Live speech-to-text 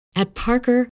At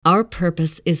Parker, our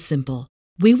purpose is simple.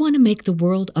 We want to make the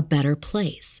world a better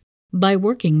place by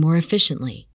working more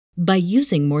efficiently, by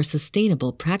using more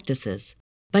sustainable practices,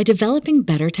 by developing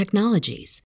better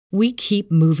technologies. We keep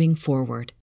moving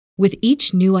forward. With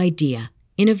each new idea,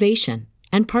 innovation,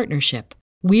 and partnership,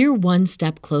 we're one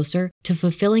step closer to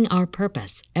fulfilling our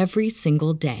purpose every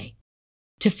single day.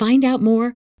 To find out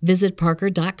more, visit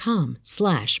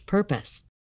parker.com/purpose.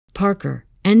 Parker,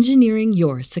 engineering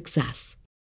your success.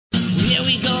 Here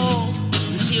we go,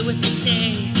 let's hear what they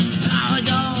say. Now we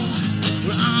go,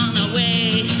 we're on our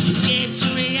way. Escape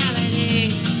to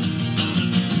reality.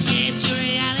 Escape to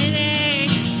reality.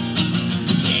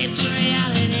 Escape to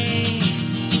reality.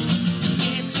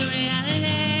 Escape to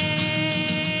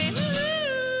reality.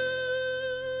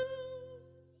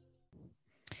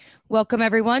 Welcome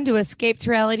everyone to Escape to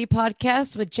Reality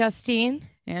podcast with Justine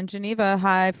and Geneva.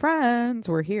 Hi friends,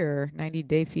 we're here. 90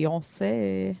 Day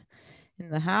Fiancé in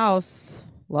the house.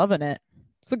 Loving it.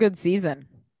 It's a good season.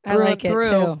 I like it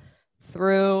too.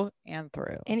 Through and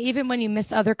through. And even when you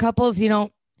miss other couples, you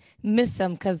don't miss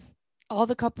them because all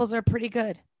the couples are pretty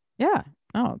good. Yeah.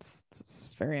 Oh, it's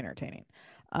very entertaining.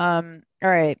 All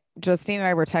right. Justine and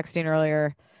I were texting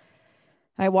earlier.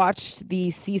 I watched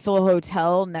the Cecil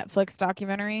Hotel Netflix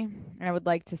documentary, and I would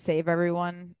like to save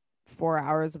everyone 4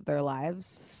 hours of their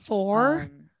lives. 4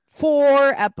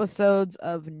 episodes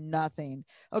of nothing.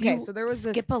 Okay, so there was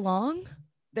skip along.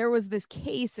 There was this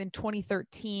case in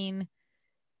 2013.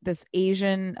 This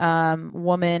Asian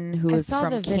woman who was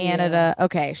from Canada.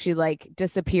 Okay, she like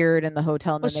disappeared in the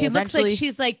hotel. And well, she looks like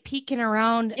she's like peeking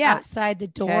around outside the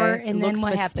door, and then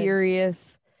what mysterious.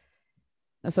 Happens?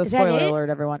 So spoiler alert,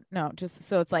 everyone. No, just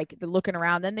so it's like they're looking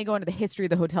around. Then they go into the history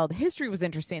of the hotel. The history was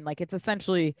interesting. Like it's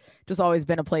essentially just always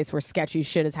been a place where sketchy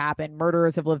shit has happened.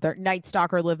 Murderers have lived there. Night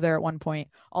Stalker lived there at one point.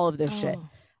 All of this shit.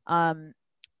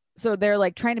 So they're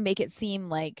like trying to make it seem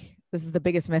like this is the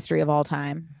biggest mystery of all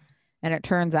time. And it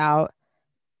turns out,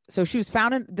 so she was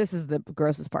found in, this is the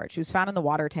grossest part. She was found in the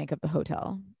water tank of the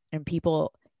hotel, and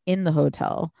people in the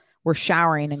hotel were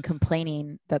showering and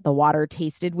complaining that the water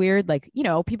tasted weird. Like, you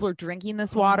know, people are drinking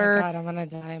this water. Oh my God, I'm going to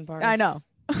die in bar. I know.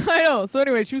 I know. So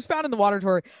anyway, she was found in the water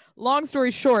tower. Long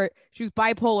story short, she was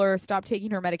bipolar, stopped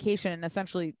taking her medication, and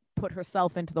essentially put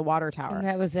herself into the water tower. And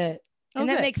that was it. And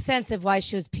that makes sense of why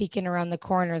she was peeking around the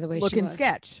corner the way she was. Looking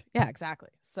sketch. Yeah, exactly.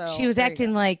 So she was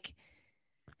acting like,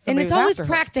 and it's always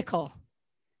practical.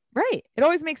 Right. It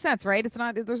always makes sense, right? It's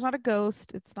not, there's not a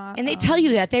ghost. It's not. And they tell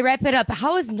you that. They wrap it up.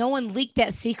 How has no one leaked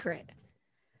that secret?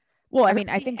 Well, I mean,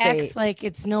 I think acts like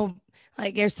it's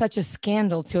like there's such a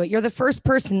scandal to it. You're the first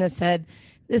person that said,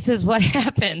 this is what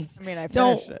happens. I mean, I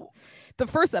finished it. The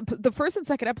first and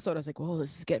second episode, I was like, "Whoa,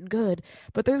 this is getting good."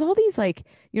 But there's all these like,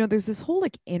 you know, there's this whole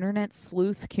like internet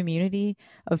sleuth community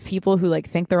of people who like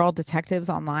think they're all detectives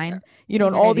online, you know,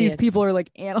 and all these people are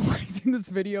like analyzing this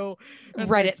video,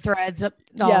 Reddit threads up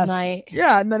all night.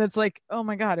 Yeah, and then it's like, oh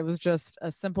my God, it was just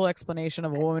a simple explanation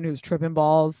of a woman who's tripping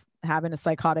balls, having a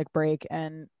psychotic break,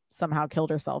 and somehow killed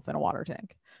herself in a water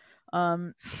tank.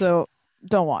 So.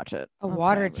 Don't watch it. A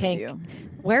water tank.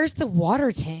 Where's the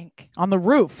water tank? On the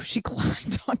roof. She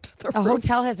climbed onto the roof. A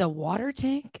hotel has a water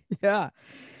tank? Yeah.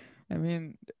 I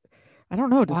mean, I don't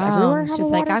know. Does everywhere have a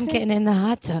water tank? I'm getting in the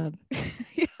hot tub.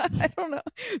 Yeah, I don't know.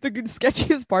 The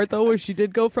sketchiest part though was she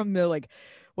did go from the like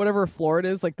whatever floor it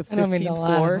is, like the 15th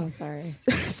floor, I'm sorry.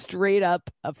 straight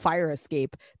up a fire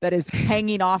escape that is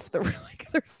hanging off the like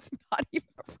there's not even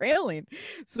a railing.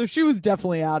 So she was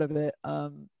definitely out of it.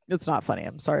 It's not funny.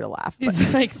 I'm sorry to laugh.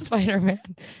 It's like Spider-Man.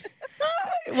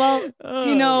 Well,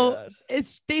 you know, they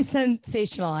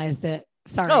sensationalized it.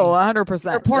 Sorry. Oh,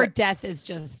 100%. Her poor death is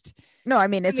just. No, I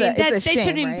mean, it's a shame, they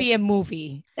shouldn't even be a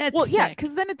movie. That's yeah,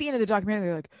 because then at the end of the documentary,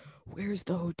 they're like, "Where's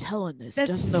the hotel in this?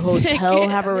 Doesn't the hotel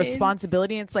have a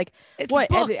responsibility?" And it's like, what?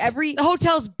 The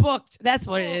hotel's booked. That's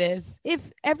what it is.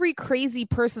 If every crazy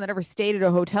person that ever stayed at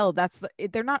a hotel,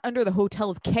 they're not under the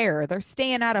hotel's care. They're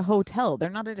staying at a hotel. They're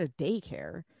not at a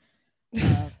daycare.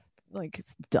 Like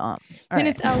it's dumb.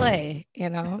 It's LA, you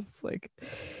know. It's like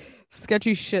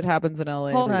sketchy shit happens in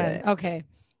LA. Hold on. Okay.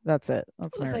 That's it.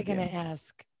 That's what was I gonna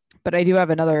ask? But I do have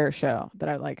another show that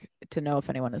I'd like to know if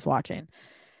anyone is watching.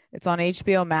 It's on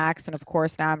HBO Max, and of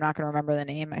course now I'm not going to remember the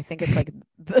name. I think it's like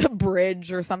The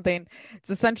Bridge or something. It's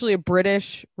essentially a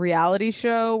British reality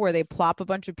show where they plop a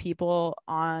bunch of people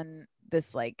on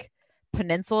this like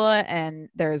peninsula, and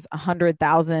there's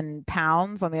 100,000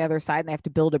 pounds on the other side, and they have to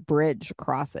build a bridge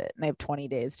across it, and they have 20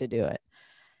 days to do it.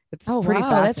 It's pretty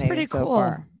fascinating. That's pretty cool. So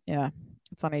far. Yeah,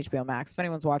 it's on HBO Max. If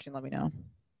anyone's watching, let me know.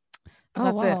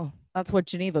 That's it. That's what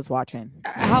Geneva's watching.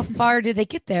 How far did they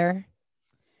get there?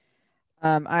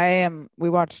 We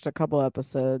watched a couple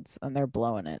episodes and they're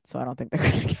blowing it, so I don't think they're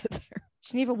gonna get there.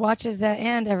 Geneva watches that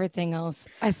and everything else.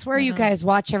 I swear I you know. guys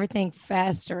watch everything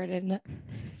faster and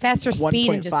faster speed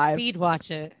and just 1.5. speed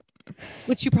watch it,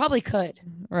 which you probably could.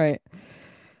 Right.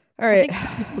 All I right. think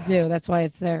some people do. That's why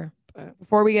it's there. But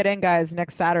Before we get in, guys,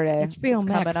 next Saturday HBO it's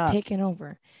coming Max up, taking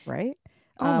over. right?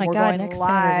 Oh my we're God, going next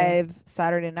Saturday. live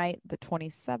Saturday night, the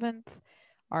 27th.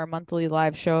 Our monthly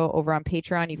live show over on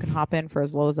Patreon. You can hop in for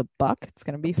as low as $1. It's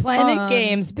gonna be Planet fun.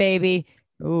 Games, baby.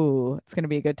 Ooh, it's gonna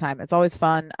be a good time. It's always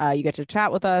fun. You get to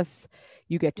chat with us.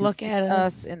 You get to Look see at us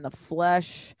us. in the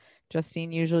flesh.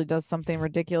 Justine usually does something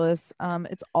ridiculous.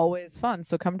 It's always fun.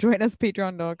 So come join us,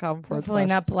 patreon.com Hopefully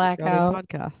not blackout.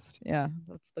 podcast. Yeah,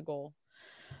 that's the goal.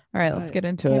 All right, let's But get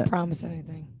into can't it. promise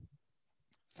anything.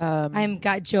 I'm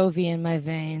got Jovi in my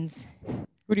veins.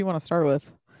 Who do you want to start with?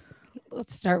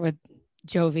 Let's start with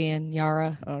Jovi and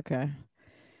Yara. Okay.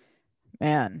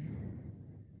 Man.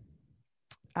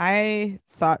 I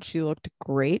thought she looked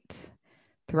great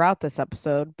throughout this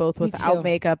episode, both Me without too.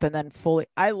 makeup and then fully.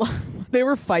 They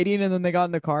were fighting and then they got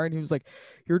in the car and he was like,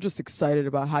 "You're just excited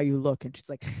about how you look." And she's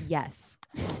like, "Yes."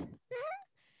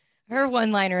 Her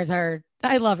one-liners are,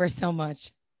 I love her so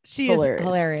much. She is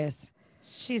hilarious.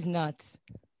 She's nuts.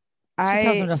 She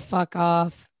tells him to fuck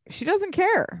off. She doesn't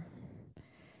care.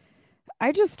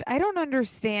 I don't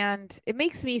understand. It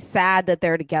makes me sad that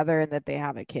they're together and that they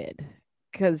have a kid.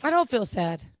 Because I don't feel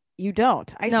sad. you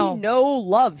don't. I No. see no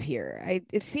love here.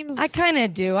 It seems. I kind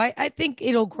of do. I think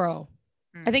it'll grow.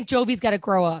 I think Jovi's got to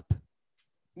grow up.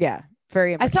 Yeah,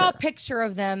 very. I saw a immature. picture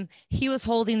of them. He was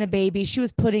holding the baby. She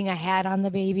was putting a hat on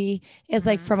the baby. It's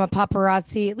like from a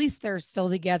paparazzi. At least they're still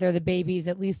together. The baby's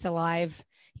at least alive.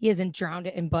 He hasn't drowned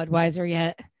it in Budweiser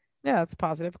yet. Yeah, that's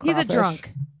positive. He's a Crawfish.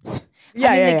 drunk.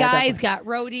 Yeah, I mean, yeah, the yeah, guy's got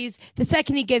roadies. The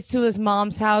second he gets to his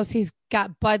mom's house, he's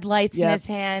got Bud Lights in Yep. his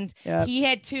hand. Yep. He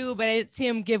had two, but I didn't see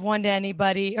him give one to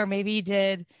anybody, or maybe he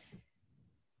did.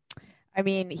 I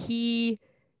mean, he's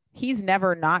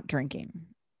never not drinking.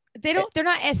 They're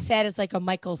not as sad as like a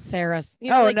Michael Cera's.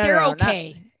 You Oh, know, like no, they're no, not-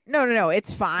 okay. No,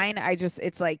 it's fine.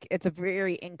 It's a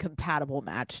very incompatible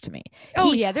match to me.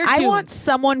 Oh yeah, they're I doomed. want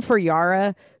someone for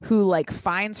Yara who like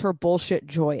finds her bullshit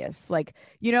joyous. Like,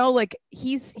 like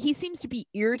he seems to be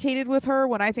irritated with her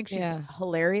when I think she's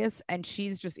hilarious, and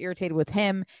she's just irritated with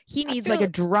him. He needs like a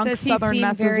drunk Does he Southern seem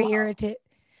mess as very well. irritated?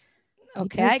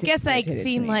 Okay, does I seem guess I irritated to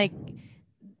seem me. like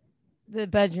the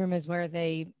bedroom is where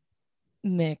they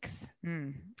mix.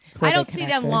 It's where I they don't see them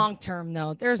connected. long term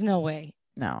though. There's no way.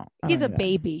 No, I He's a don't either.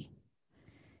 baby.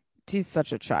 She's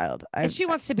such a child. And she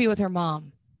wants to be with her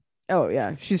mom. Oh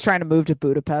yeah, she's trying to move to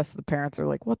Budapest. The parents are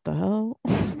like, "What the hell?"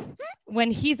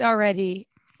 When he's already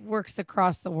works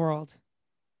across the world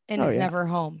and Oh, is yeah. never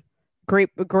home. Great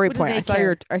do point.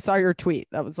 they I saw your tweet.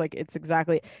 That was like, it's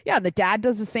exactly. Yeah, and the dad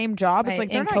does the same job. It's Right, like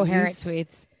they're not incoherent used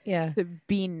tweets. Yeah. to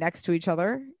being next to each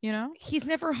other, He's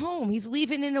never home. He's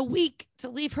leaving in a week to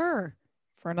leave her.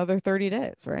 for another 30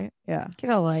 days, right? Yeah. Get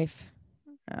a life.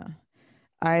 Yeah.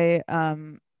 I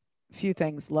few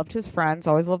things. Loved his friends.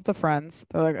 Always loved the friends.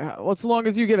 They're like, well, as long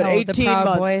as you give it Oh, 18 the Proud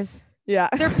months. Boys. Yeah.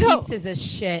 Their No. pizzas is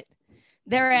shit.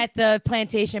 They're at the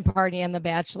plantation party on The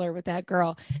Bachelor with that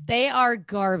girl. They are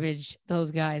garbage,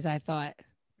 those guys, I thought.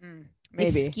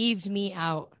 Maybe. They skeeved me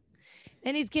out.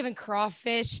 Then he's giving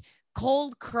crawfish,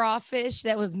 cold crawfish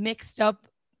that was mixed up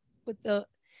with the,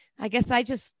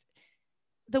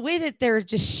 the way that they're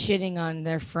just shitting on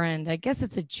their friend. I guess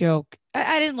it's a joke.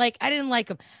 I didn't like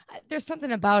him. There's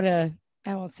something about I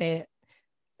won't say it.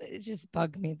 It just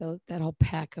bugged me though, that whole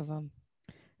pack of them.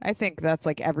 I think that's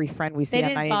like every friend we They see on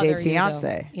didn't 90 bother Day you, though.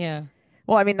 Fiance. Yeah.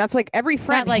 Well, I mean, that's like every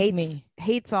friend like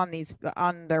hates on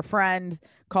their friend,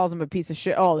 calls him a piece of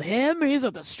shit. Oh, him? He's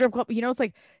at the strip club. It's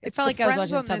like It felt the like I was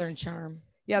friends watching on Southern this- Charm.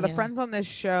 Yeah, the Yeah. friends on this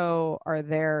show are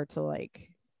there to like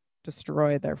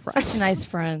destroy their friends. Such nice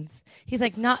friends. He's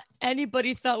like, not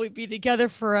anybody thought we'd be together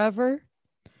forever.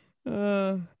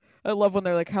 I love when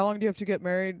they're like, "How long do you have to get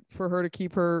married for her to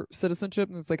keep her citizenship?"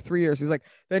 And it's like 3 years. He's like,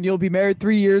 "Then you'll be married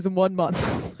 3 years and 1 month."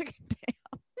 I was like,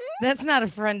 damn. That's not a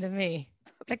friend to me.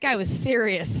 That guy was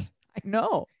serious. I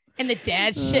know. And the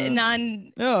dad's shitting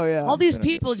on Oh yeah. all these Yeah.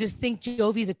 people. Just think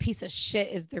Jovi's a piece of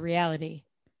shit is the reality.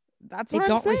 That's They what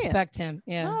don't I'm saying. respect him.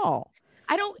 Yeah. No.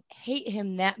 I don't hate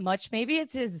him that much. Maybe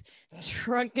it's his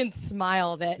drunken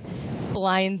smile that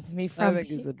blinds me from I think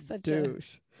he's a being such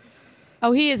douche.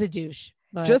 Oh, he is a douche.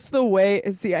 But Just the way,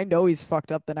 see, I know he's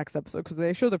fucked up the next episode because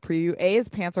they show the preview. His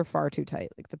pants are far too tight.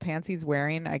 Like the pants he's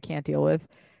wearing, I can't deal with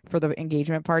for the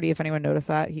engagement party. If anyone noticed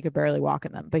that, he could barely walk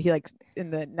in them. But he like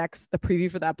in the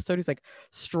preview for the episode, he's like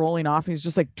strolling off. And he's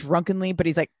just like drunkenly, but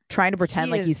he's like trying to pretend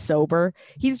He like he's is sober.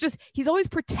 He's always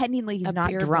pretending like he's a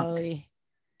not beer drunk. belly.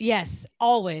 Yes,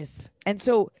 always. And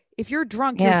so if you're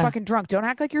drunk, you're fucking drunk. Don't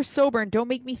act like you're sober and don't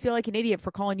make me feel like an idiot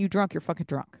for calling you drunk. You're fucking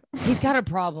drunk. He's got a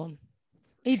problem.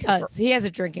 He does. He has a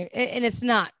drinking, and it's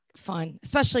not fun,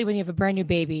 especially when you have a brand new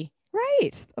baby.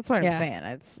 Right. That's what Yeah. I'm saying.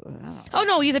 It's Oh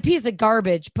no, he's a piece of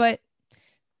garbage, but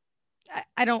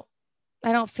I don't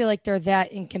feel like they're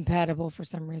that incompatible for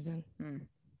some reason. We'll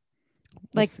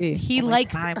Like see. he Only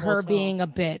likes time will her tell. being a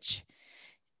bitch.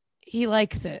 He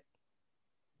likes it.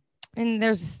 And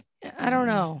there's I don't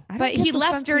know. I don't But get he the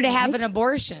left sense her he to have an likes it.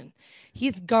 abortion. He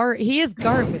is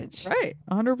garbage. Right.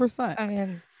 100%. I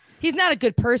mean, he's not a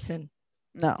good person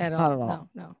No, at all. not at all.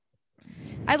 No.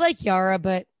 I like Yara,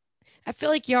 but I feel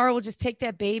like Yara will just take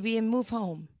that baby and move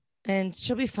home and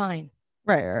she'll be fine.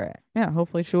 Right. Yeah,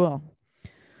 hopefully she will.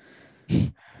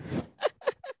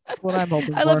 What I'm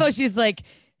hoping I love for. how she's like,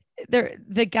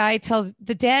 the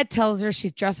dad tells her she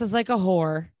dresses like a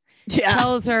whore, Yeah.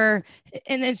 tells her,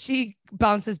 and then she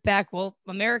bounces back. Well,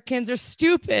 Americans are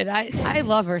stupid. I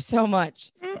love her so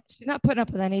much. She's not putting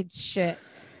up with any shit.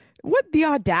 What the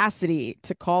audacity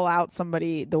to call out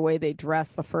somebody the way they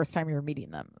dress the first time you're meeting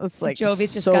them. It's like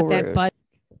Jovi's just so got that rude. butt.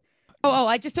 Oh,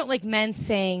 I just don't like men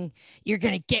saying you're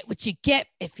gonna get what you get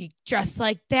if you dress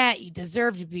like that. You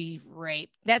deserve to be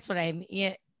raped. That's what I mean.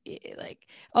 Yeah, like,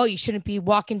 oh, you shouldn't be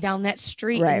walking down that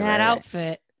street Right, in that right.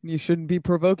 outfit. You shouldn't be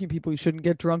provoking people. You shouldn't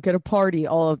get drunk at a party.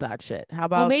 All of that shit. How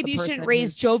about Well, maybe the you shouldn't person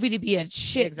raise Jovi to be a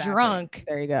shit Exactly. drunk.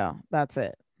 There you go. That's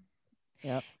it.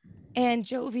 Yep. And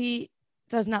Jovi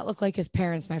does not look like his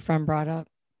parents. My friend brought up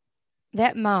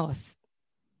that mouth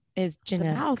is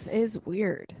genetics. The mouth is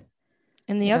weird.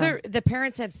 and the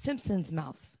parents have Simpsons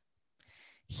mouths.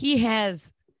 He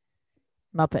has,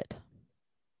 Muppet.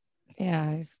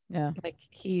 yeah, he's Yeah, like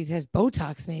he has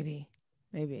Botox maybe.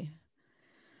 maybe.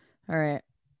 All right.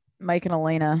 Mike and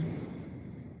Elena.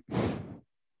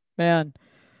 Man.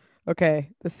 Okay.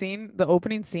 The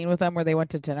opening scene with them where they went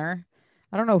to dinner.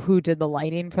 I don't know who did the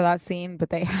lighting for that scene, but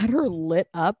they had her lit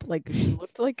up like she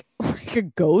looked like a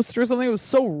ghost or something. It was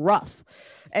so rough.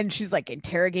 And she's like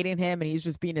interrogating him and he's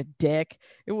just being a dick.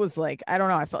 It was like, I don't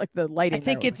know. I felt like the lighting. I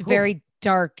think there was it's like, very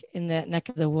dark in that neck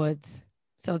of the woods,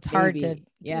 so it's hard to to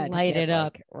light get, it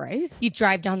up. like, right? You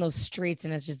drive down those streets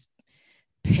and it's just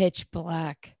pitch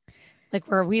black. Like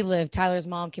where we live, Tyler's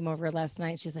mom came over last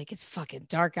night. She's like, it's fucking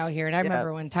dark out here. And I Yeah.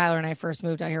 remember when Tyler and I first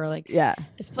moved out here, we're like, Yeah.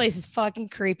 this place is fucking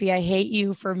creepy. I hate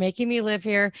you for making me live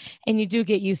here. And you do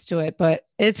get used to it, but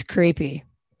it's creepy.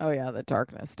 Oh yeah, the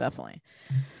darkness, definitely.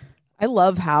 I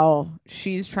love how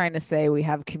she's trying to say we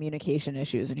have communication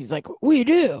issues, and he's like, we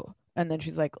do. And then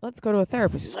she's like, let's go to a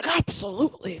therapist. He's like,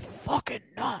 absolutely fucking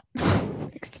not.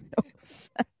 Makes no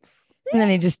sense. And then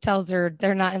he just tells her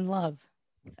they're not in love.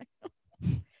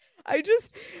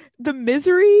 The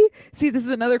misery. See, this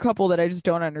is another couple that I just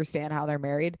don't understand how they're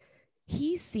married.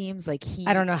 He seems like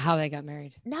I don't know how they got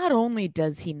married. not only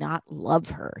does he not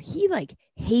love her, he like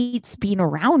hates being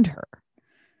around her.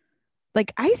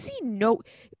 Like I see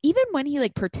even when he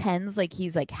like pretends like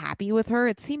he's like happy with her,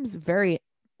 it seems very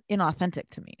inauthentic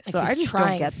to me. Like So I he's just don't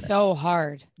trying get this. so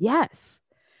hard. Yes.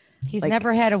 He's Like-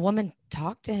 never had a woman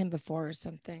talk to him before or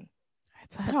something. I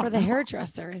Except don't for the know.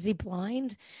 hairdresser. Is he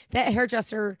blind? That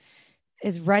hairdresser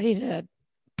is ready to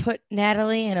put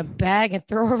Natalie in a bag and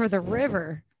throw her over the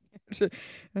river.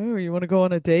 Oh, you want to go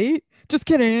on a date? Just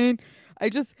kidding.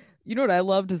 You know what I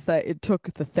loved is that it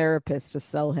took the therapist to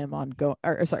sell him on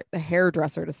the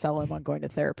hairdresser to sell him on going to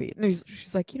therapy. And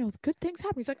she's like, good things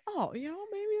happen. He's like, oh, maybe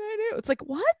they do. It's like,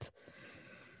 what?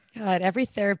 God, every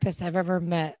therapist I've ever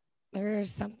met,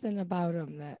 there's something about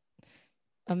him that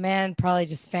a man probably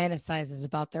just fantasizes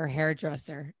about their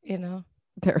hairdresser,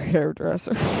 Their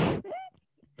hairdresser.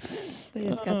 They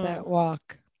just got that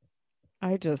walk.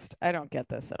 I don't get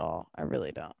this at all. I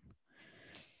really don't.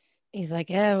 He's like,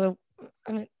 yeah,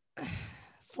 well,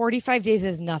 45 days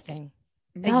is nothing.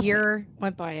 A Nothing. year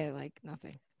went by like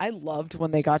nothing. I loved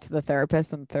when they got to the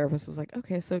therapist and the therapist was like,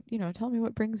 okay, so, tell me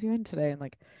what brings you in today. And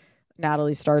like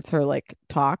Natalie starts her like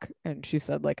talk and she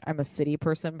said like, I'm a city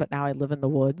person, but now I live in the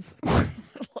woods. I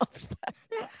loved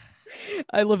that.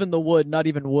 I live in the wood, not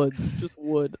even woods, just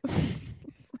wood.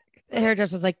 The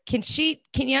hairdresser was like, can she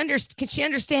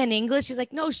understand English? She's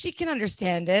like, no, she can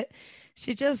understand it.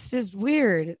 She just is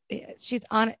weird. She's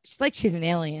like she's an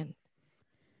alien.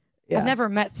 Yeah, I've never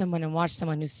met someone and watched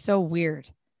someone who's so weird.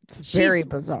 it's very She's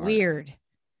bizarre. Weird.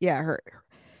 yeah, her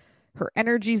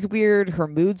energy's weird. Her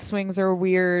mood swings are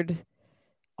weird.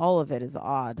 All of it is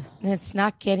odd. And it's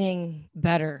not getting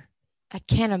better. I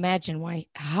can't imagine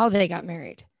how they got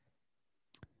married.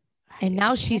 And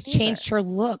now she's changed her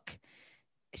look.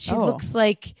 She looks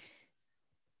like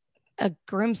a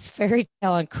Grimm's fairy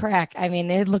tale on crack. I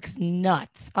mean, it looks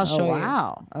nuts. I'll show you.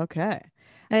 Wow. Okay.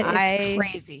 It's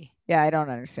crazy. Yeah, I don't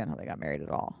understand how they got married at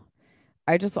all.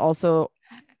 I just also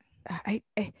I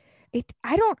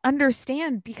don't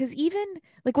understand, because even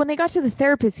like when they got to the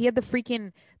therapist, he had the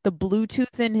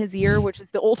Bluetooth in his ear, which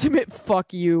is the ultimate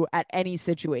fuck you at any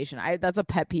situation. That's a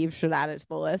pet peeve, should add it to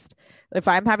the list. If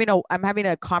I'm having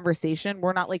a conversation,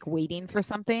 we're not like waiting for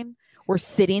something. We're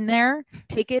sitting there.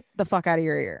 Take it the fuck out of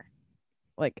your ear.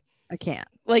 Like, I can't.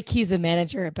 Like he's a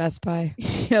manager at Best Buy.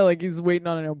 Yeah, like he's waiting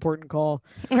on an important call.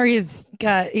 Or he's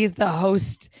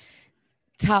the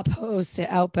top host at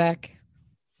Outback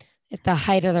at the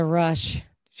height of the rush.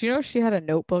 Do you know she had a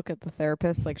notebook at the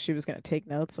therapist? Like she was going to take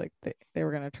notes, like they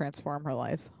were going to transform her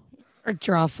life. Or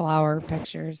draw flower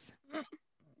pictures.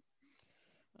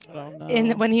 I don't know.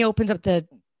 And when he opens up the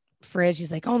fridge,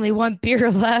 he's like, only one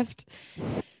beer left.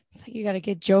 It's like, you got to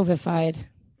get Jovified.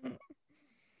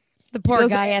 The poor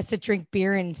guy has to drink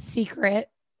beer in secret.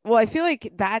 Well, I feel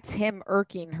like that's him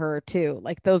irking her too.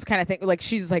 Like those kind of things. Like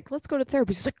she's like, let's go to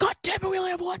therapy. She's like, God damn it, we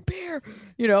only have one beer.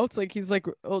 You know, it's like he's like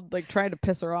trying to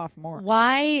piss her off more.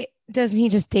 Why doesn't he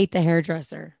just date the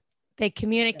hairdresser? They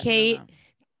communicate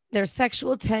their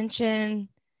sexual tension.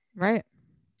 Right.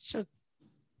 She'll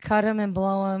cut him and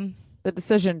blow him. The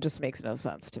decision just makes no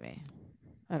sense to me.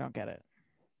 I don't get it.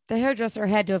 The hairdresser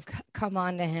had to have come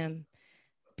on to him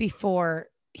before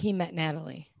he met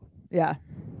Natalie. Yeah,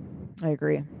 I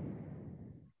agree.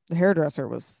 The hairdresser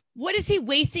was... What is he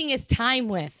wasting his time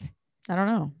with? I don't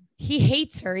know. He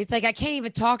hates her. He's like, I can't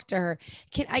even talk to her.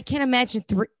 I can't imagine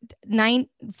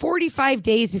 45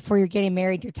 days before you're getting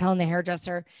married, you're telling the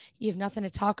hairdresser you have nothing to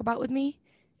talk about with me.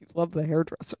 You love the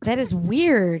hairdresser. That is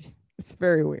weird. It's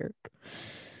very weird.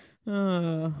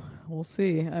 We'll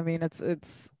see. I mean,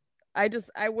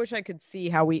 I wish I could see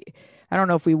how I don't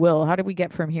know if we will. How did we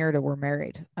get from here to we're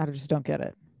married? I just don't get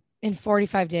it. In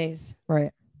 45 days.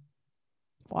 Right.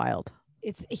 Wild.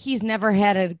 He's never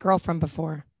had a girlfriend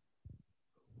before.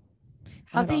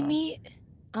 How'd they meet?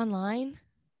 Online?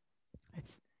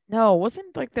 No,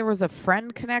 wasn't like there was a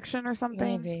friend connection or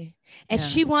something? Maybe. And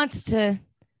she doesn't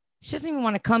even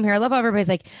want to come here. I love how everybody's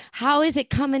like, how is it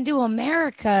coming to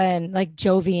America? And like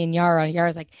Jovi and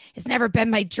Yara's like, it's never been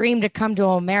my dream to come to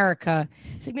America.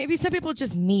 It's like, maybe some people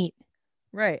just meet.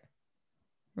 Right.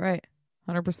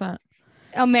 100%.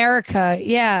 America.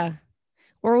 Yeah.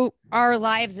 Or our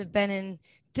lives have been in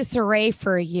disarray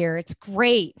for a year. It's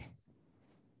great.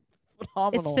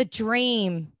 Phenomenal. It's the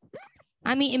dream.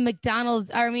 I'm eating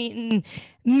I'm eating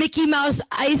Mickey Mouse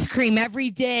ice cream every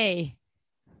day.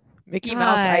 Mickey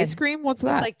Mouse ice cream? What's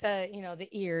that? Like the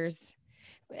ears.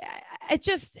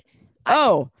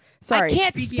 Sorry. I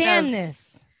can't stand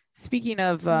this. Speaking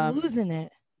of I'm losing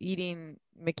it. Eating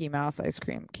Mickey Mouse ice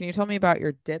cream, can you tell me about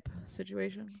your dip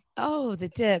situation? Oh, the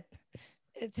dip.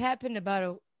 It's happened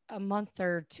about a month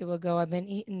or two ago. I've been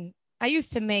eating. I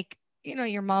used to make,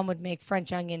 your mom would make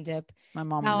French onion dip. My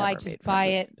mom. Now I just buy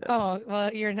it. Oh,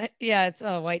 well, you're not. Yeah, it's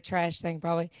a white trash thing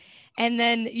probably. And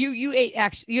then you ate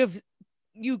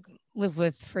you live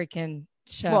with freaking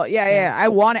chefs. Well, yeah.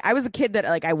 I was a kid that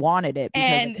I wanted it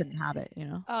because I couldn't have it,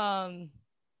 And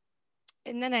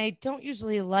then I don't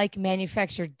usually like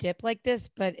manufactured dip like this,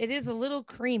 but it is a little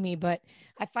creamy. But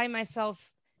I find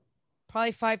myself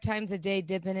probably 5 times a day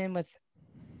dipping in with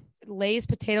Lay's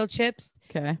potato chips,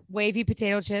 wavy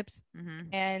potato chips,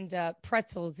 and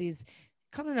pretzels. These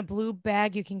come in a blue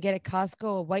bag you can get at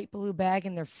Costco, a white blue bag,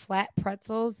 and they're flat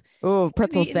pretzels. Oh,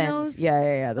 pretzel thins.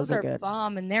 Yeah. Those are good.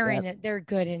 Bomb, and they're in it. They're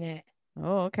good in it.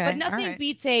 Oh, okay. But nothing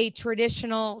beats a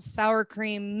traditional sour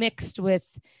cream mixed with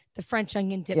the French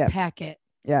onion dip packet.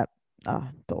 Yeah. Oh,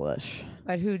 delish.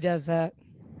 But who does that?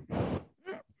 All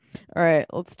right,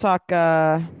 let's talk.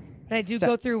 But I do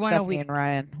go through one Stephanie a week. And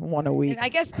Ryan, one a week. And I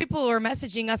guess people were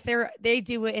messaging us. They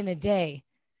do it in a day.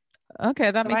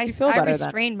 Okay, that makes you feel better. I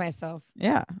restrained myself.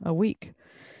 Yeah, a week.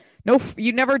 No,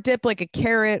 you never dip like a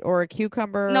carrot or a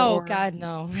cucumber. No, God,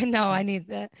 no. No, I need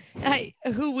that.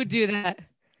 Who would do that?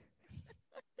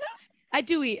 I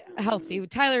do eat healthy.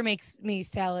 Tyler makes me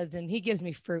salads and he gives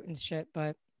me fruit and shit,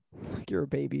 but like you're a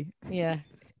baby. Yeah.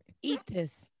 Eat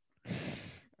this.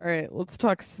 All right, let's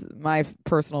talk my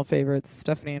personal favorites,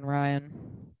 Stephanie and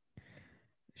Ryan.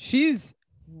 She's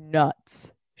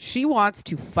nuts. She wants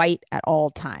to fight at all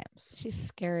times. She's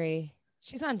scary.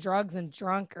 She's on drugs and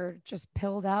drunk or just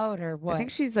pilled out or what? I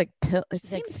think she's like it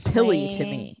She's, like, seems pilly to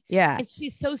swaying. me. Yeah. And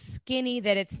she's so skinny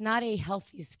that it's not a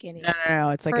healthy skinny. No.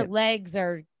 It's like her legs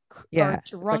are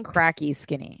drunk, cracky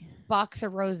skinny. box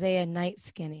of rosé and night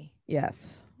skinny.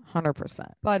 Yes,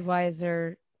 100%.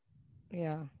 Budweiser,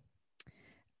 yeah.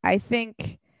 I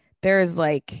think there's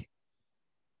like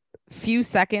few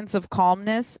seconds of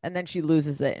calmness and then she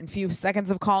loses it, and few seconds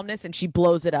of calmness and she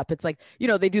blows it up. It's like,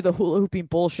 they do the hula hooping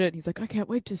bullshit. And he's like, I can't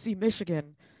wait to see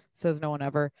Michigan, says no one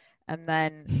ever. And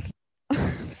then,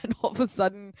 then all of a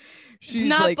sudden she's it's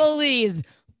not like, Belize.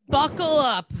 Buckle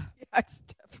up. Yes,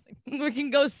 definitely. We can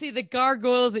go see the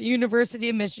gargoyles at University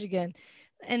of Michigan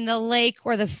and the lake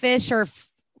where the fish are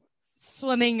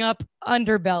swimming up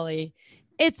underbelly.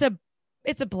 It's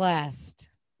a blast.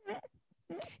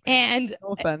 And no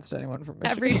offense to anyone from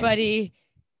Michigan. Everybody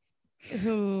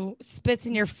who spits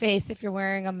in your face if you're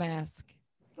wearing a mask.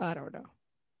 I don't know.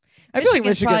 I feel like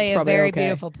Michigan's probably a very okay.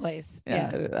 beautiful place.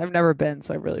 Yeah. I've never been,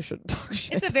 so I really shouldn't talk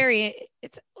shit.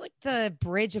 It's like the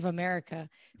bridge of America.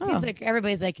 It seems like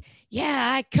everybody's like,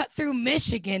 yeah, I cut through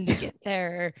Michigan to get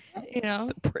there.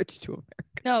 The bridge to America.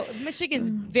 No, Michigan's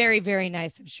very, very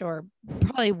nice, I'm sure.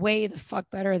 Probably way the fuck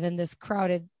better than this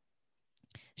crowded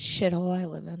shithole I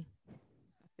live in.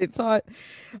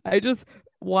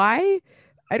 Why?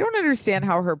 I don't understand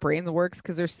how her brain works,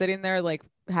 because they're sitting there like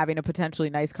having a potentially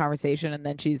nice conversation, and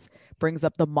then brings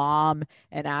up the mom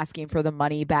and asking for the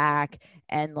money back,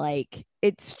 and like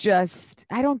it's just,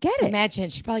 I don't get it. Imagine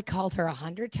she probably called her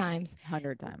 100 times.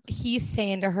 100 times. He's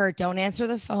saying to her, don't answer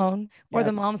the phone, or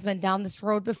the mom's been down this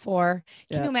road before.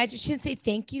 Can you imagine? She didn't say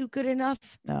thank you good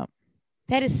enough. No.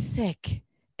 That is sick.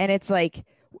 And it's like,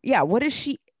 yeah, what is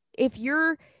she, if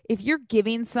you're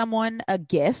giving someone a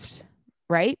gift,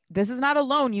 right? This is not a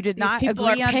loan. You did not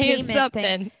agree on payment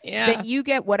something. Then you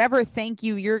get whatever thank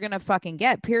you you're going to fucking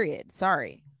get, period.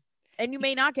 Sorry. And you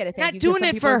may not get a thank you. You're not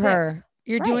doing it for her.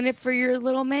 You're doing it for your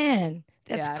little man.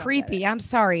 That's creepy. I'm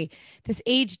sorry. This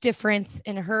age difference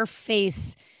in her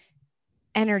face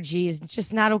energy is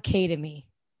just not okay to me.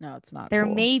 No, it's not. There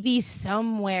may be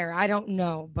somewhere, I don't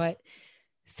know, but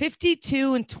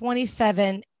 52 and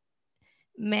 27,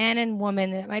 man and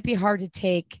woman, that might be hard to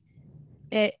take.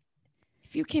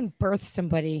 If you can birth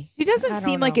somebody. She doesn't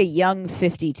seem like a young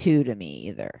 52 to me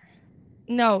either.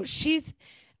 No,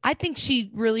 I think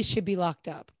she really should be locked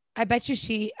up. I bet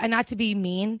you not to be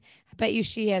mean, I bet you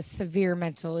she has severe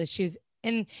mental issues.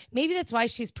 And maybe that's why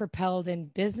she's propelled in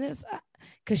business,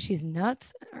 because she's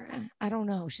nuts. I don't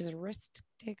know. She's a risk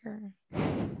taker.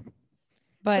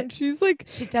 But and she's like,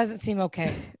 she doesn't seem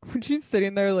okay. When she's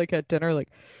sitting there like at dinner, like,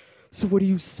 so what do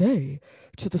you say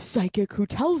to the psychic who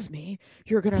tells me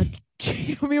you're going to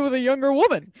cheat on me with a younger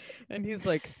woman? And he's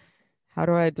like, how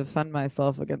do I defend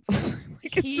myself against this?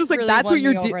 Like, it's just like, really, that's what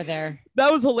you're doing there. That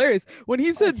was hilarious. When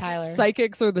he said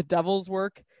psychics are the devil's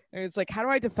work, and it's like, how do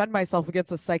I defend myself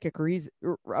against a psychic reason,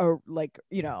 or like,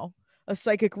 a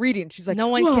psychic reading? She's like, no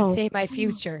one can say my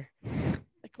future.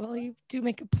 Like, well, you do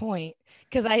make a point,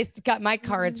 because I got my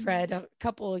cards read a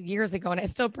couple of years ago and I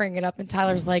still bring it up, and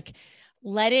Tyler's like,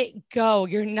 let it go.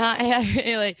 You're not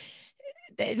like,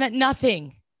 it meant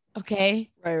nothing.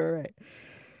 Okay. Right.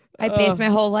 I based my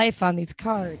whole life on these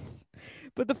cards.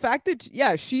 But the fact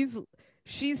that,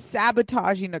 she's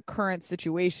sabotaging a current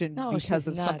situation because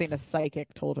of something a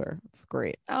psychic told her. It's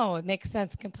great. Oh, it makes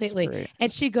sense completely.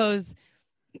 And she goes,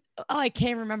 oh, I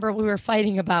can't remember what we were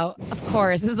fighting about. Of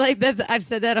course. It's like, I've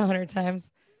said that 100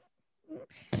 times.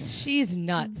 She's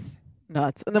nuts.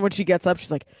 And then when she gets up,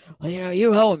 she's like, well,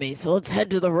 you owe me, so let's head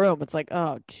to the room. It's like,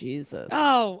 oh, Jesus.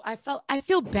 Oh, I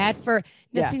feel bad for,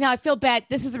 see, now I feel bad.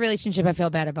 This is the relationship I feel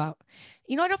bad about.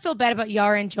 I don't feel bad about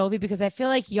Yara and Jovi, because I feel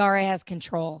like Yara has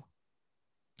control.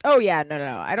 Oh, yeah.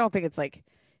 No. I don't think it's like,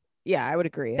 I would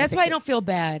agree. That's why I don't feel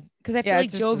bad, because I feel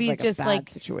like Jovi's just like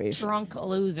situation. Drunk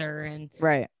loser, and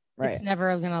right. It's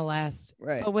never going to last.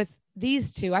 Right. But with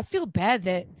these two, I feel bad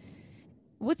that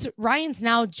Ryan's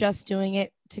now just doing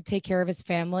it to take care of his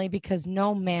family, because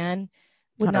no man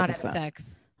would 100%. Not have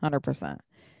sex. 100%.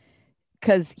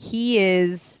 Because he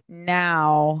is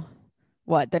now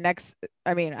the next,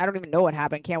 I don't even know what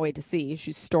happened. Can't wait to see.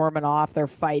 She's storming off. They're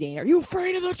fighting. Are you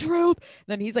afraid of the truth? And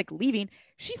then he's like leaving.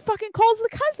 She fucking calls the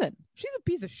cousin. She's a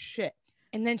piece of shit.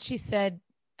 And then she said,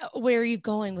 where are you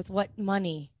going with what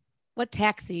money? What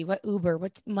taxi? What Uber?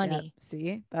 What money? Yep.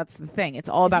 See, that's the thing. It's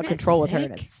all about control with her,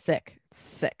 and it's sick. It's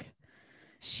sick.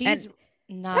 She's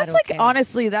not. That's okay. Like,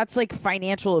 honestly, that's like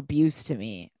financial abuse to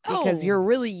me, because you're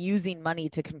really using money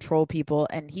to control people,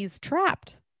 and he's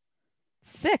trapped.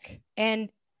 Sick. And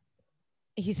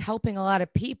he's helping a lot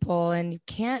of people, and you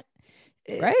can't.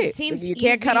 Right. It seems you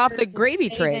can't cut off the gravy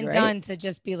train. Right? Done to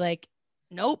just be like,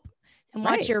 nope. and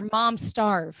watch Right. your mom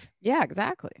starve. Yeah,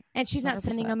 exactly. And she's not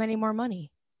sending 100%. them any more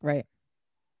money. Right.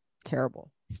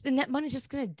 Terrible. And that money's just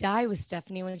going to die with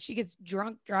Stephanie when she gets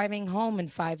drunk driving home in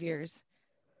 5 years.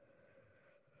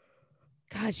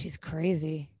 God, she's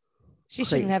crazy. She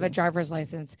shouldn't have a Crazy. driver's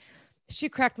license. She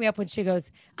cracked me up when she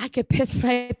goes, I could piss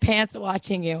my pants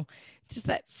watching you. Just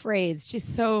that phrase. She's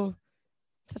such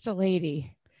a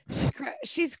lady.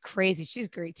 She's crazy. She's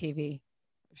great TV.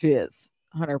 She is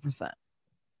 100%.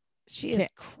 She is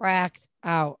cracked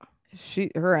out.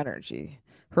 Her energy,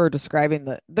 her describing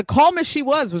the calmest she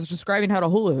was describing how to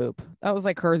hula hoop. That was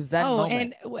like her zen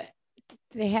moment. And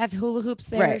they have hula hoops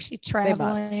there. Right. She's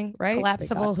traveling, right?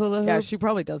 collapsible hula hoops. Yeah, she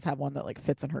probably does have one that like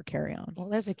fits in her carry-on. Well,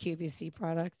 there's a QVC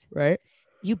product. Right.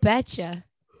 You betcha.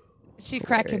 She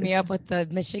cracking me up with the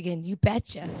Michigan. You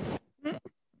betcha.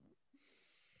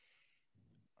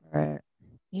 Right.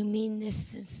 You mean this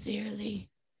sincerely?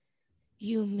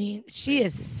 You mean she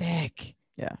is sick.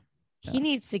 Yeah. He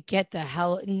needs to get the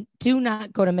hell. Do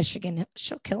not go to Michigan.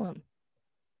 She'll kill him.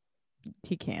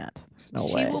 He can't. There's no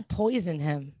She way. will poison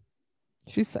him.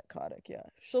 She's psychotic. Yeah.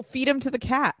 She'll feed him to the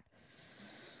cat.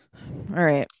 All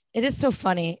right. It is so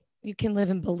funny. You can live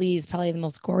in Belize, probably the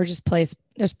most gorgeous place.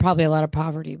 There's probably a lot of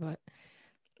poverty, but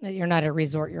you're not a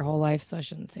resort your whole life, so I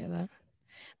shouldn't say that.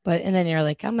 But and then you're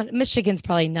like, Michigan's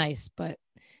probably nice, but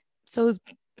so is,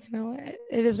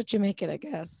 it is what you make it, I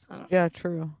guess. I don't know. Yeah,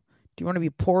 true. Do you want to be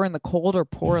poor in the cold or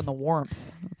poor in the warmth?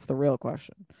 That's the real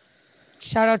question.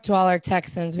 Shout out to all our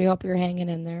Texans. We hope you're hanging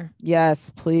in there.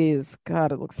 Yes, please.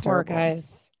 God, it looks Poor terrible.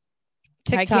 guys.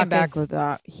 I TikTok came back is with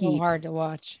so heat. hard to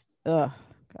watch. Ugh,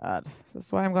 God.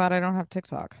 That's why I'm glad I don't have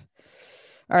TikTok.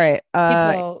 All right.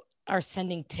 People are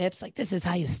sending tips like, this is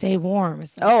how you stay warm.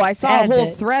 It's like, Oh, I saw a sad whole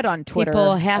that thread on Twitter.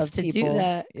 people have of to do people-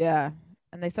 that. Yeah.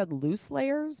 And they said loose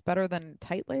layers better than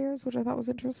tight layers, which I thought was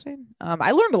interesting.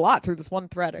 I learned a lot through this one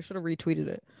thread. I should have retweeted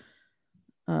it.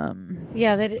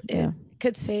 Yeah, that it Yeah.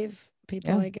 could save people,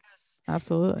 Yeah. I guess.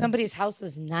 Absolutely. Somebody's house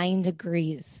was 9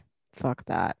 degrees. Fuck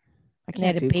that. I And they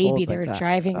had can't a do baby. cold They like were that.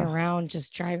 driving Ugh. around,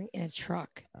 just driving in a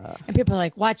truck. Ugh. And people are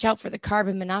like, watch out for the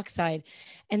carbon monoxide.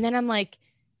 And then I'm like,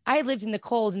 I lived in the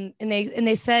cold and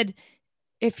they said,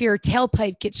 if your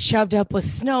tailpipe gets shoved up with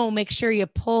snow, make sure you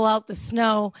pull out the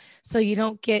snow so you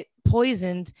don't get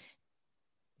poisoned.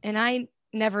 And I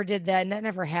never did that. And that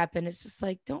never happened. It's just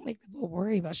like, don't make people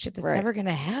worry about shit that's Right. never going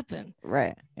to happen.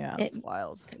 Right. Yeah. It- It's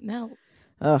wild. It melts.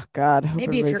 Oh God. Hope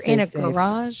Maybe if everybody you're in a stays safe.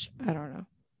 garage, I don't know.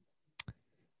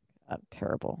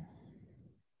 Terrible.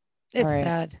 It's right.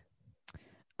 sad.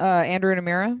 Andrew and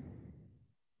Amira.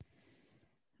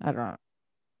 I don't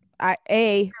know.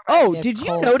 me of Did you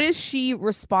Colt. notice she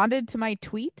responded to my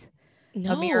tweet?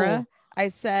 No. Amira, I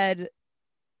said,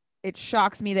 it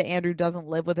shocks me that Andrew doesn't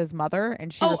live with his mother.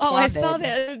 And she I responded saw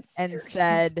that. and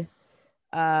said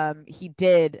he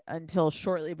did until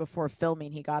shortly before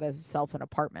filming he got himself an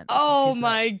apartment. That's what Oh she said.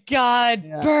 my God,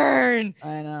 Yeah. burn.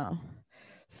 I know.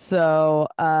 So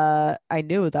I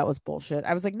knew that was bullshit.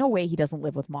 I was like, no way he doesn't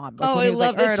live with mom. Like, Oh, when I he was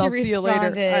love like, all that right, she I'll see you later.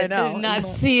 responded. I know. I did not Isn't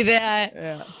it- see that.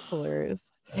 Yeah, it's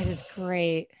hilarious. It is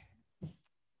great.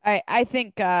 I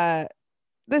think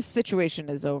this situation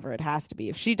is over. It has to be.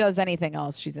 If she does anything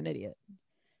else, she's an idiot.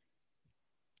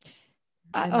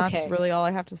 And Okay. that's really all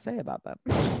I have to say about that.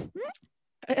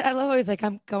 I love always like,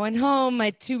 I'm going home.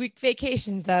 My 2-week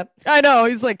vacation's up. I know.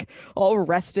 He's like all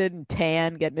rested and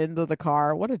tan, getting into the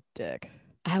car. What a dick.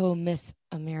 I will miss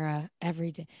Amira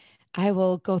every day. I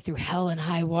will go through hell and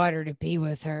high water to be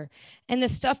with her. And the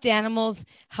stuffed animals,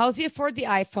 how's he afford the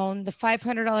iPhone, the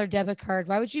 $500 debit card?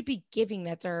 Why would you be giving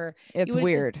that to her? It's You would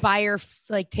weird. Just buy her,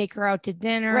 take her out to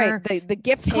dinner. Right. The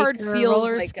gift take card her feels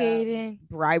roller like skating.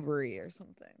 bribery or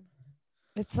something.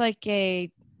 It's like a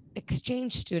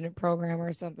exchange student program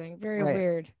or something. Very Right.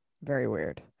 weird. Very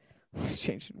weird.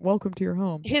 Exchange. Welcome to your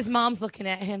home. His mom's looking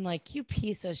at him like, you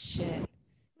piece of shit.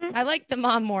 I like the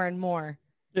mom more and more.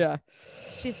 Yeah.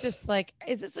 She's just like,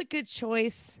 is this a good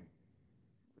choice?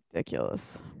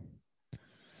 Ridiculous.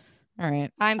 All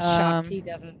right. I'm shocked he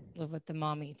doesn't live with the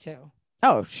mommy too.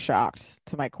 Oh, shocked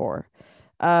to my core.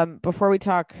 Before we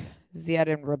talk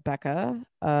Ziad and Rebecca,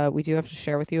 we do have to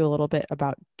share with you a little bit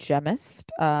about Gemist.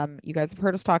 You guys have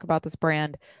heard us talk about this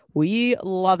brand. We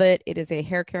love it. It is a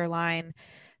hair care line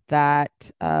that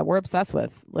we're obsessed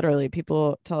with. Literally,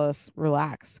 people tell us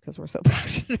relax because we're so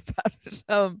passionate about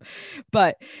it.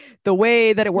 But the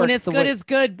way that it works, When it's the good, way- it's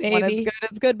good, baby. when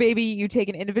it's good, baby. You take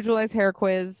an individualized hair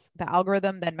quiz. The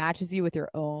algorithm then matches you with your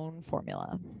own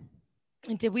formula.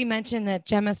 And did we mention that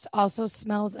Gemist also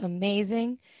smells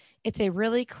amazing? It's a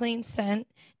really clean scent.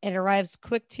 It arrives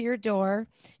quick to your door.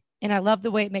 And I love the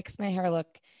way it makes my hair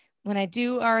look. When I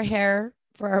do our hair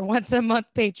for our once a month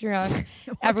Patreon.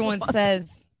 Everyone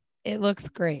says it looks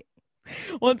great.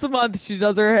 Once a month, she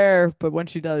does her hair, but when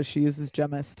she does, she uses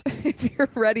Gemist. If you're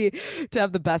ready to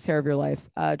have the best hair of your life,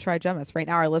 try Gemist. Right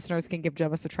now, our listeners can give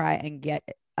Gemist a try and get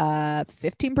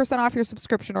 15% off your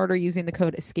subscription order using the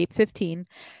code ESCAPE15.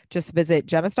 Just visit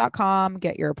gemist.com,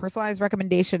 get your personalized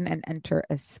recommendation, and enter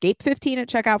ESCAPE15 at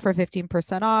checkout for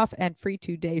 15% off and free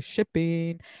 2-day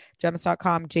shipping.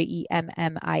 Gemist.com,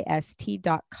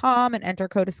 GEMMIST.com, and enter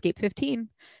code ESCAPE15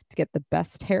 to get the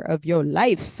best hair of your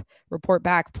life. Report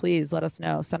back, please. Let us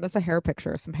know. Send us a hair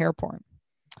picture, some hair porn.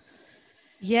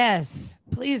 Yes,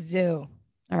 please do.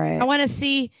 All right. I want to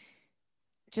see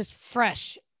just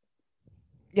fresh.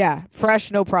 Yeah,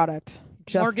 fresh, no product.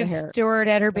 Just Morgan the hair. Stewart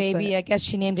at her That's baby. it. I guess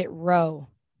she named it Roe.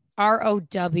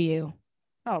 ROW.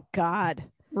 Oh, God.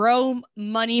 Roe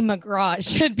Money McGraw.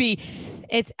 Should be.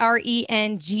 It's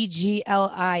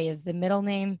RENGGLI is the middle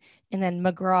name. And then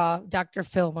McGraw, Dr.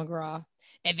 Phil McGraw.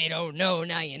 If you don't know,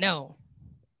 now you know.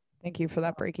 Thank you for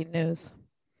that breaking news.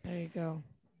 There you go.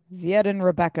 Ziad and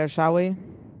Rebecca, shall we?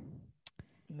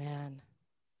 Man.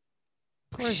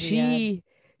 Poor Ziad.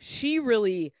 She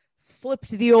really flipped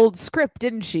the old script,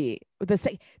 didn't she? The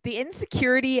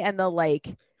insecurity and the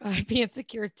like. I'd be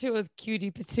insecure too with cutie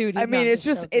patootie. I mean,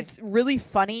 it's really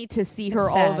funny to see her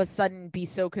It's all of sad. a sudden be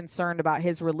so concerned about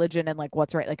his religion and like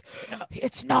what's right. Like,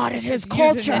 it's not in She's his using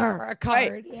it culture. for a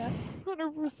card. Yeah.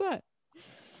 100%.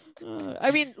 I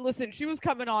mean, listen, she was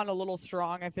coming on a little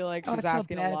strong. I feel like she Oh, I was feel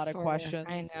asking a bad lot of for her. questions.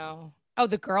 I know. Oh,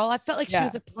 the girl. I felt like she Yeah.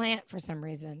 was a plant for some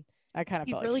reason. I kind of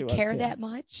You felt really like she was care too. that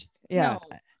much? Yeah. No.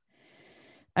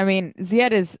 I mean,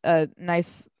 Ziad is a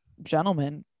nice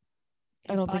gentleman.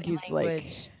 I His don't think body he's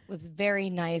language was very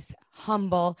nice,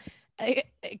 humble,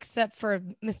 except for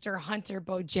Mr. Hunter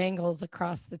Bojangles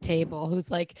across the table, who's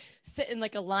like sitting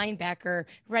like a linebacker,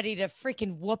 ready to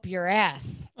freaking whoop your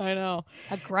ass. I know.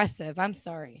 Aggressive. I'm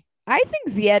sorry. I think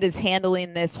Ziad is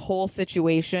handling this whole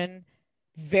situation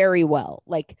very well.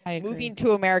 Like I agree. moving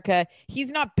to America, he's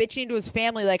not bitching to his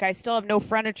family like, I still have no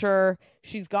furniture.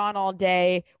 She's gone all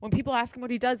day. When people ask him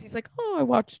what he does, he's like, oh, I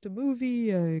watched a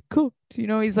movie, I cooked. You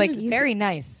know, he's like, He's very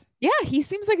nice. yeah, he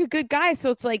seems like a good guy.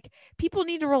 So it's like people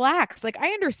need to relax. Like I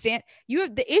understand you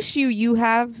have the issue you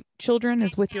have children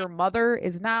is with your mother,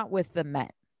 is not with the men.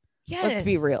 Yes. Let's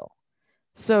be real.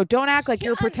 So don't act like Shit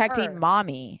you're on protecting her.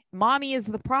 mommy. Mommy is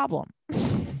the problem.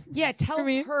 Yeah, tell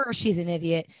me? her she's an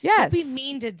idiot. Yes. Don't be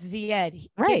mean to Ziad.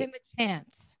 Right. Give him a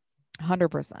chance.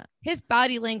 100%. His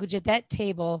body language at that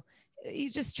table,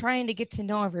 he's just trying to get to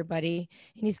know everybody.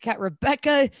 And he's got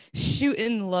Rebecca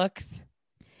shooting looks.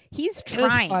 He's It was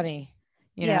trying. funny.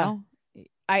 You Yeah. know?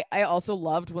 I also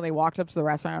loved when they walked up to the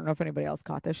restaurant. I don't know if anybody else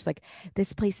caught this. She's like,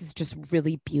 this place is just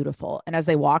really beautiful. And as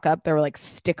they walk up, there were like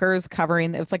stickers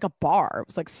covering. It was like a bar. It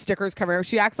was like stickers covering.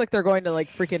 She acts like they're going to like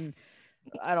freaking,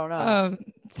 I don't know.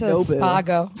 To Nobu.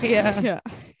 Spago. Yeah. Yeah.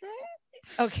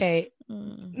 Okay.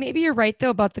 Maybe you're right though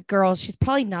about the girl. She's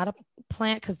probably not a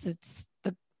plant because the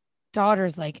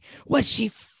daughter's like, was she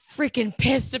freaking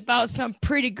pissed about some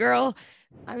pretty girl?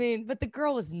 I mean, but the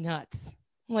girl was nuts.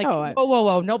 Like,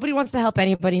 whoa. Nobody wants to help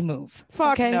anybody move.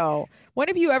 Fuck okay? no. When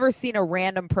have you ever seen a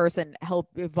random person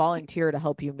volunteer to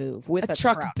help you move with A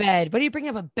truck bed. What are you bringing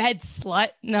up? A bed, slut?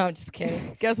 No, just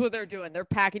kidding. Guess what they're doing? They're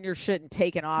packing your shit and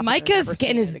taking off. and they're Micah's never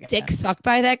getting seeing his it again. dick sucked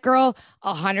by that girl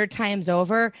 100 times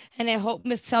over. And I hope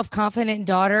Miss Self-Confident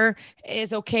daughter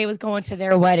is okay with going to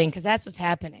their wedding because that's what's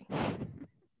happening.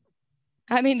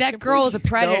 I mean, that girl is a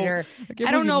predator.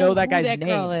 I don't know who that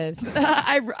girl is.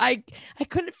 I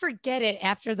couldn't forget it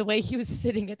after the way he was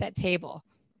sitting at that table.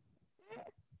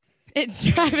 It's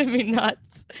driving me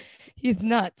nuts. He's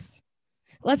nuts.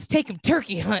 Let's take him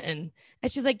turkey hunting. And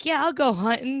she's like, yeah, I'll go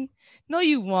hunting. No,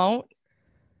 you won't.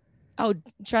 Oh,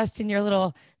 dressed in your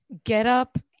little get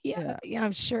up. Yeah,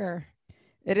 I'm sure.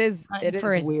 It is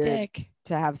his weird dick.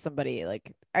 to have somebody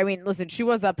like, I mean, listen, she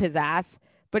was up his ass,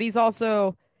 but he's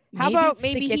also,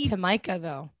 maybe get to Micah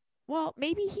though? Well,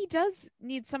 maybe he does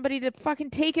need somebody to fucking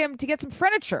take him to get some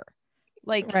furniture.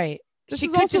 Like, right. This She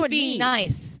is could also just a be need.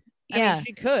 nice. I Yeah. mean,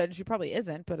 she could. She probably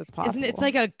isn't, but it's possible. Isn't it's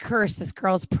like a curse? This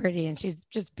girl's pretty and she's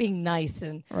just being nice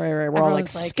and right. We're all like,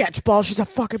 everyone's like, sketchball. She's a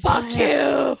fucking fuck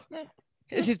plant."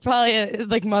 you. She's probably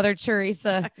like Mother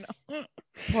Teresa.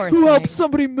 Poor Who thing. helps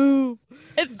somebody move?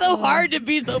 It's so hard to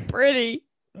be so pretty.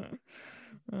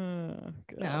 God.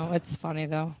 No, it's funny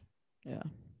though. Yeah.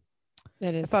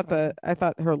 It is. I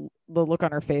thought the look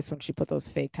on her face when she put those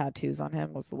fake tattoos on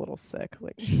him was a little sick.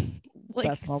 Like, like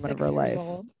best moment of 6 her years life.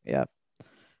 old. Yep.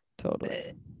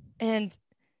 Totally. And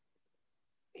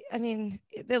I mean,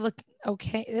 they look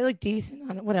okay. They look decent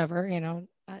on it. Whatever, you know.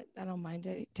 I don't mind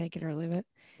it. Take it or leave it.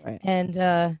 Right.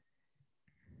 And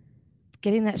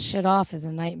getting that shit off is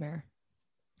a nightmare.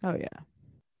 Oh yeah.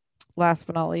 Last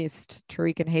but not least,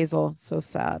 Tariq and Hazel. So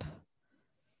sad.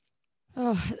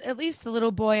 Oh, at least the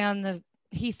little boy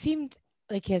he seemed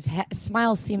like his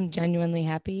smile seemed genuinely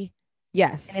happy.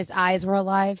 Yes. And his eyes were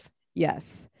alive.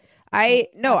 Yes. I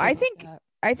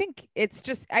think it's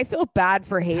just, I feel bad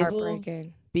for it's Hazel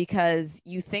heartbreaking. because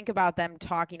you think about them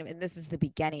talking, and this is the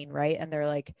beginning, right? And they're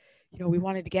like, we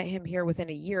wanted to get him here within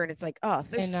a year, and it's like, oh,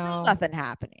 there's still nothing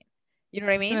happening. You know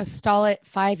what I mean? It's gonna stall it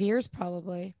 5 years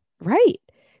probably. Right.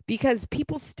 Because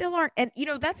people still aren't, and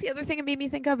that's the other thing it made me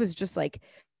think of is just like,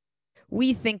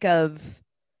 we think of,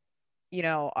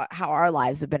 how our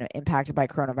lives have been impacted by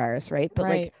coronavirus, right? But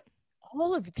like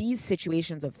all of these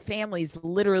situations of families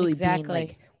literally being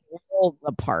like worlds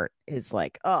apart is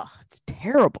like, oh, it's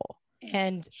terrible.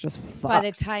 And it's just fucked. By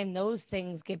the time those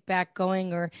things get back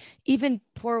going, or even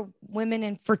poor women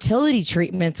in fertility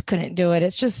treatments couldn't do it.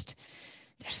 It's just,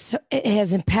 it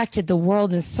has impacted the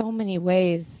world in so many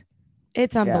ways.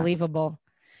 It's unbelievable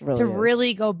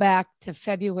really go back to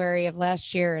February of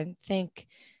last year and think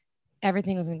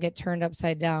everything was going to get turned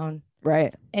upside down.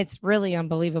 Right. It's really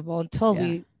unbelievable until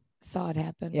we saw it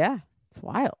happen. Yeah. It's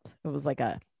wild. It was like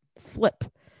a flip.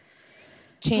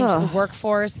 Change the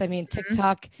workforce. I mean,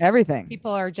 TikTok, everything.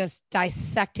 People are just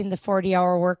dissecting the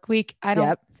 40-hour work week.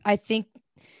 I think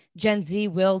Gen Z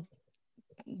will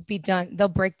be done. They'll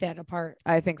break that apart.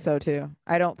 I think so too.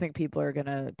 I don't think people are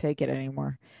gonna take it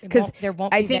anymore because there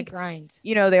won't be that grind.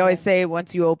 They always say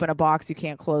once you open a box, you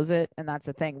can't close it, and that's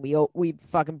the thing. We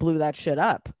fucking blew that shit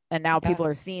up, and now people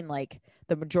are seeing like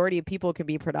the majority of people can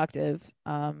be productive,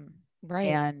 right,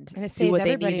 and it do what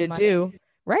they need to do,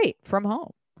 right, from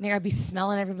home. And they're gonna be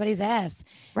smelling everybody's ass,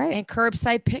 right, and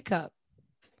curbside pickup.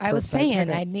 I was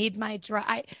saying, I need my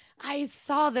I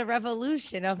saw the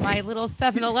revolution of my little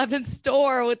 7-Eleven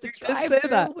store with the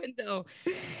drive-through window.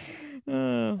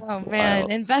 Oh man,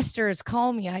 wild. Investors,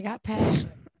 call me. I got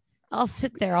passion. I'll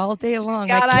sit there all day long.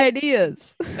 Got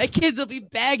ideas. My kids will be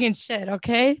bagging shit.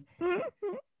 Okay.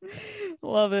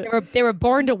 Love it. They were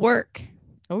born to work.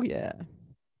 Oh yeah.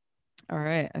 All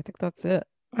right. I think that's it.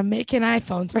 I'm making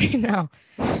iPhones right now.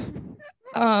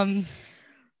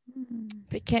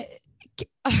 They can't.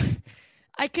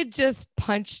 I could just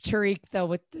punch Tariq though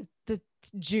with the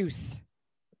juice.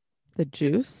 The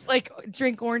juice? Like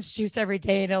drink orange juice every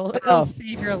day and it'll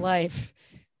save your life.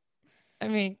 I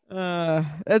mean,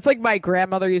 it's like my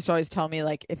grandmother used to always tell me,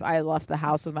 like, if I left the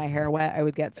house with my hair wet, I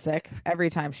would get sick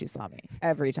every time she saw me.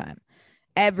 Every time.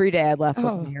 Every day I left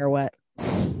with my hair wet.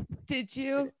 Did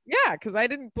you? Yeah, because I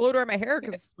didn't blow dry my hair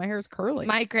because my hair is curly.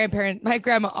 My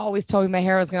grandma always told me my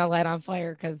hair was gonna light on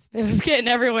fire because it was getting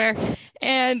everywhere,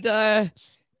 and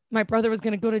my brother was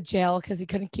gonna go to jail because he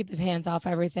couldn't keep his hands off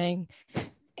everything.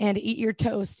 And eat your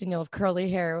toast and you'll have curly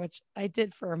hair, which I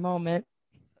did for a moment.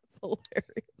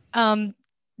 That's hilarious.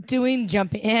 Doing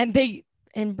jumping, and they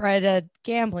inbred a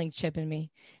gambling chip in me.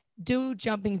 Do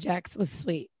jumping jacks was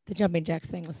sweet. The jumping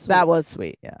jacks thing was sweet. That was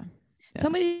sweet, yeah.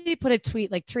 Somebody put a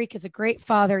tweet like, Tariq is a great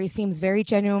father. He seems very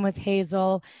genuine with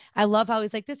Hazel. I love how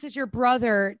he's like, this is your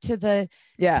brother to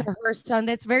her son.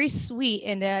 That's very sweet.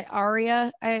 And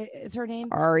Aria is her name.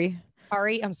 Ari,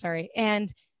 I'm sorry.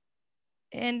 And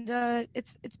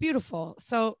it's beautiful.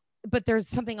 So, but there's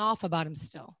something off about him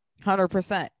still.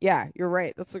 100%. Yeah, you're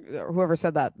right. That's whoever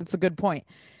said that. That's a good point,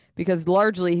 because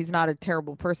largely he's not a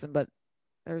terrible person, but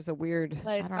there's a weird.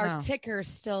 But our ticker's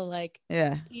still like.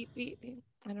 Yeah. Beep, beep, beep.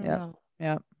 I don't know.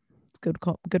 Yeah, it's good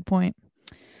point.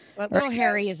 But little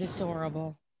Harry is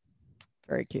adorable.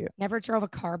 Very cute. Never drove a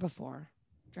car before.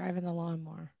 Driving the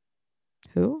lawnmower.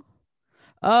 Who?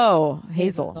 Oh,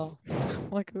 Hazel.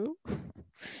 Like who?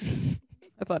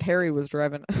 I thought Harry was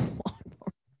driving a lawnmower.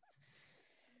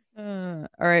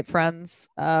 All right, friends.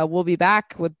 We'll be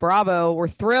back with Bravo. We're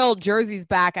thrilled. Jersey's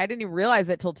back. I didn't even realize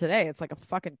it till today. It's like a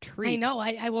fucking treat. I know.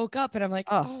 I woke up and I'm like,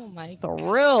 oh my God.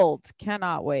 Thrilled.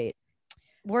 Cannot wait.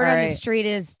 Word on the street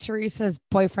is Teresa's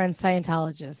boyfriend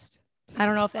Scientologist. I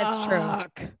don't know if that's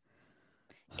true.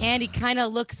 And he kind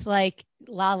of looks like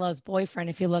Lala's boyfriend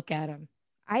if you look at him.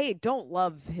 I don't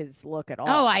love his look at all.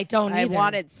 Oh, I don't either. I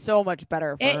wanted so much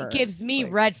better for her. It gives me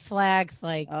red flags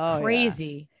like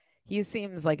crazy. Yeah. He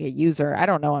seems like a user. I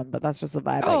don't know him, but that's just the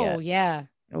vibe I get. Oh, yeah.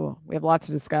 Oh, we have lots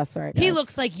to discuss. All right. He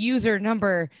looks like user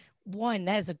number 1.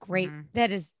 That is a great,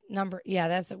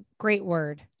 that's a great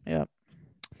word. Yep.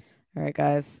 All right,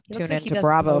 guys. Tune in to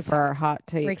Bravo for our hot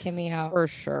takes. Freaking me out. For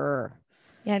sure.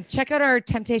 Yeah, check out our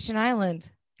Temptation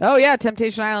Island. Oh, yeah.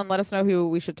 Temptation Island. Let us know who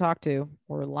we should talk to.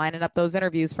 We're lining up those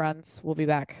interviews, friends. We'll be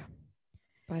back.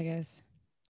 Bye, guys.